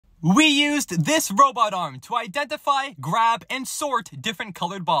We used this robot arm to identify, grab, and sort different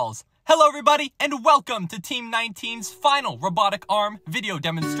colored balls. Hello everybody, and welcome to Team 19's final robotic arm video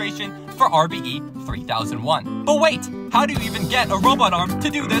demonstration for RBE 3001. But wait, how do you even get a robot arm to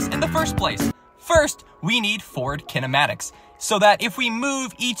do this in the first place? First, we need forward kinematics, so that if we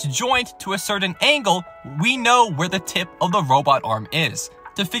move each joint to a certain angle, we know where the tip of the robot arm is.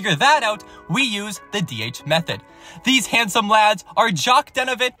 To figure that out, we use the DH method. These handsome lads are Jock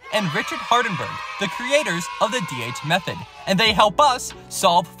Denovit and Richard Hardenberg, the creators of the DH method, and they help us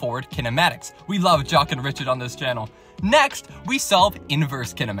solve forward kinematics. We love Jock and Richard on this channel. Next, we solve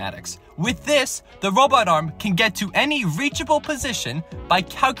inverse kinematics. With this, the robot arm can get to any reachable position by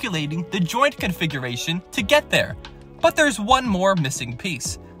calculating the joint configuration to get there. But there's one more missing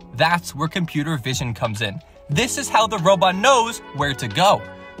piece. That's where computer vision comes in. This is how the robot knows where to go.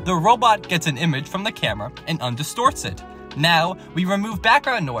 The robot gets an image from the camera and undistorts it. Now, we remove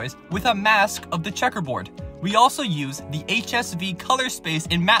background noise with a mask of the checkerboard. We also use the HSV color space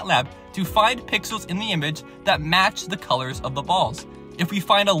in MATLAB to find pixels in the image that match the colors of the balls. If we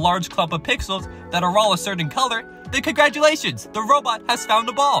find a large clump of pixels that are all a certain color, then congratulations, the robot has found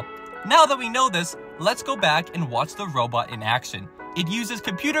a ball. Now that we know this, let's go back and watch the robot in action. It uses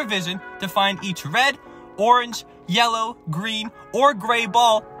computer vision to find each red, orange, yellow, green, or gray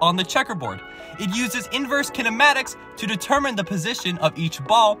ball on the checkerboard. It uses inverse kinematics to determine the position of each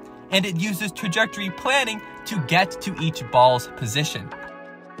ball, and it uses trajectory planning to get to each ball's position.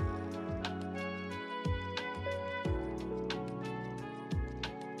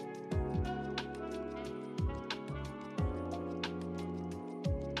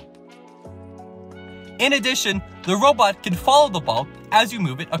 In addition, the robot can follow the ball as you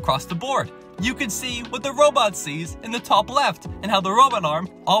move it across the board. You can see what the robot sees in the top left and how the robot arm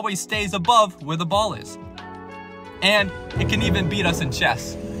always stays above where the ball is. And it can even beat us in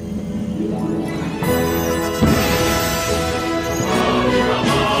chess.